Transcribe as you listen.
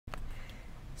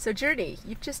So Journey,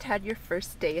 you've just had your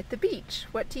first day at the beach.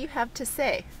 What do you have to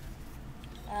say?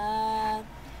 That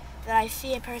I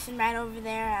see a person right over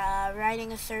there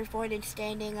riding a surfboard and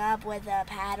standing up with a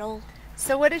paddle.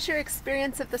 So what is your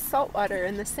experience of the salt water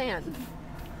and the sand?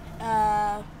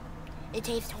 It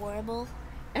tastes horrible.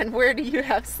 And where do you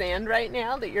have sand right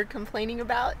now that you're complaining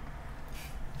about?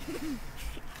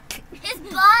 His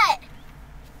butt!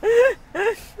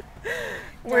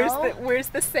 Where's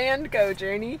the sand go,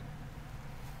 Journey?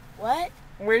 What?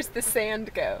 Where's the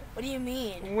sand go? What do you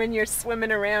mean? When you're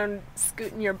swimming around,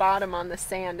 scooting your bottom on the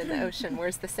sand in the ocean,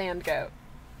 where's the sand go?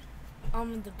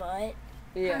 The butt.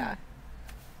 Yeah.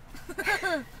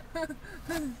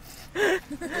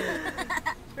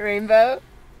 Rainbow?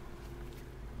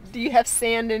 Do you have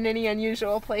sand in any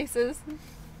unusual places?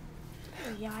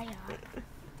 Yeah.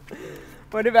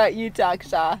 What about you,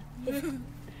 Taksha?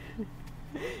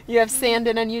 You have sand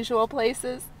in unusual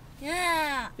places?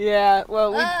 Yeah. Yeah,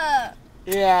 well,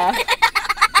 yeah.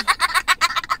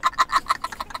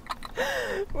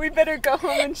 We better go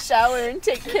home and shower and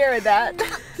take care of that.